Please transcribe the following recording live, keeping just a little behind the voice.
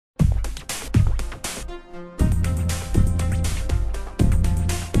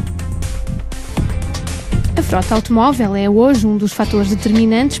frota automóvel é hoje um dos fatores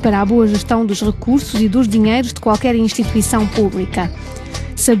determinantes para a boa gestão dos recursos e dos dinheiros de qualquer instituição pública.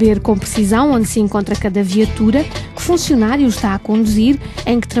 Saber com precisão onde se encontra cada viatura, que funcionário está a conduzir,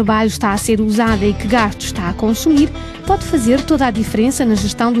 em que trabalho está a ser usada e que gasto está a consumir, pode fazer toda a diferença na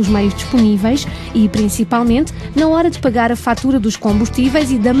gestão dos meios disponíveis e, principalmente, na hora de pagar a fatura dos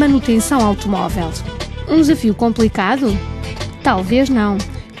combustíveis e da manutenção automóvel. Um desafio complicado? Talvez não,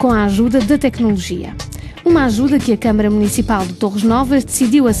 com a ajuda da tecnologia. Uma ajuda que a Câmara Municipal de Torres Novas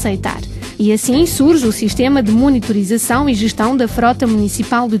decidiu aceitar. E assim surge o sistema de monitorização e gestão da frota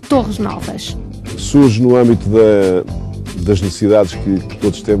municipal de Torres Novas. Surge no âmbito das necessidades que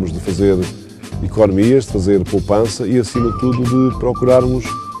todos temos de fazer economias, de fazer poupança e, acima de tudo, de procurarmos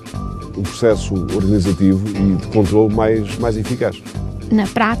um processo organizativo e de controle mais eficaz. Na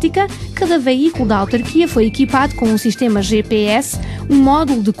prática, cada veículo da autarquia foi equipado com um sistema GPS, um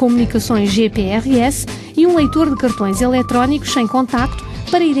módulo de comunicações GPRS e um leitor de cartões eletrónicos sem contacto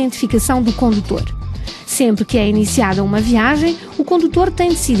para a identificação do condutor. Sempre que é iniciada uma viagem, o condutor tem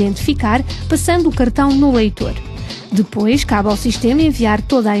de se identificar passando o cartão no leitor. Depois, cabe ao sistema enviar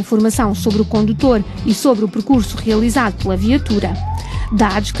toda a informação sobre o condutor e sobre o percurso realizado pela viatura.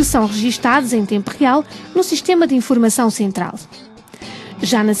 Dados que são registados em tempo real no Sistema de Informação Central.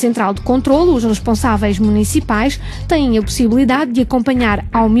 Já na central de controlo, os responsáveis municipais têm a possibilidade de acompanhar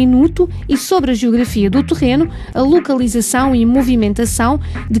ao minuto e sobre a geografia do terreno a localização e movimentação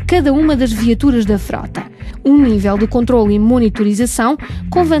de cada uma das viaturas da frota. Um nível de controlo e monitorização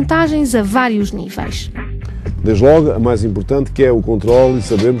com vantagens a vários níveis. Desde logo, a mais importante, que é o controle e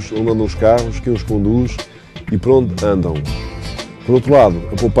sabermos onde andam os carros, quem os conduz e para onde andam. Por outro lado,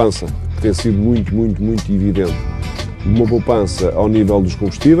 a poupança, que tem sido muito evidente. Uma poupança ao nível dos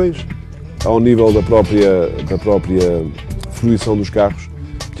combustíveis, ao nível da própria fruição dos carros,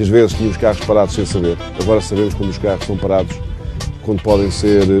 que às vezes tínhamos carros parados sem saber. Agora sabemos quando os carros estão parados, quando podem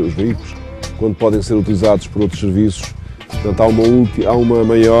ser os veículos, quando podem ser utilizados por outros serviços. Portanto, há uma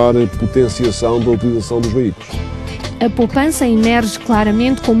maior potenciação da utilização dos veículos. A poupança emerge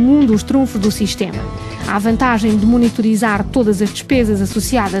claramente como um dos trunfos do sistema. Há a vantagem de monitorizar todas as despesas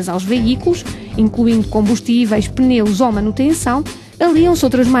associadas aos veículos, incluindo combustíveis, pneus ou manutenção, aliam-se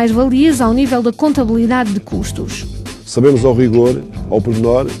outras mais-valias ao nível da contabilidade de custos. Sabemos ao rigor, ao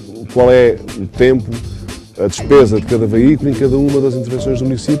pormenor, qual é o tempo, a despesa de cada veículo em cada uma das intervenções do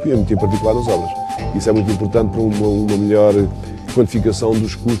município, e em particular nas obras. Isso é muito importante para uma melhor quantificação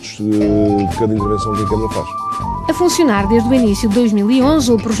dos custos de cada intervenção que a Câmara faz. A funcionar desde o início de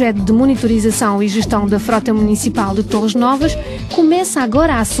 2011, o projeto de monitorização e gestão da frota municipal de Torres Novas começa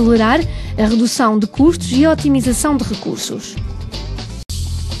agora a acelerar a redução de custos e a otimização de recursos.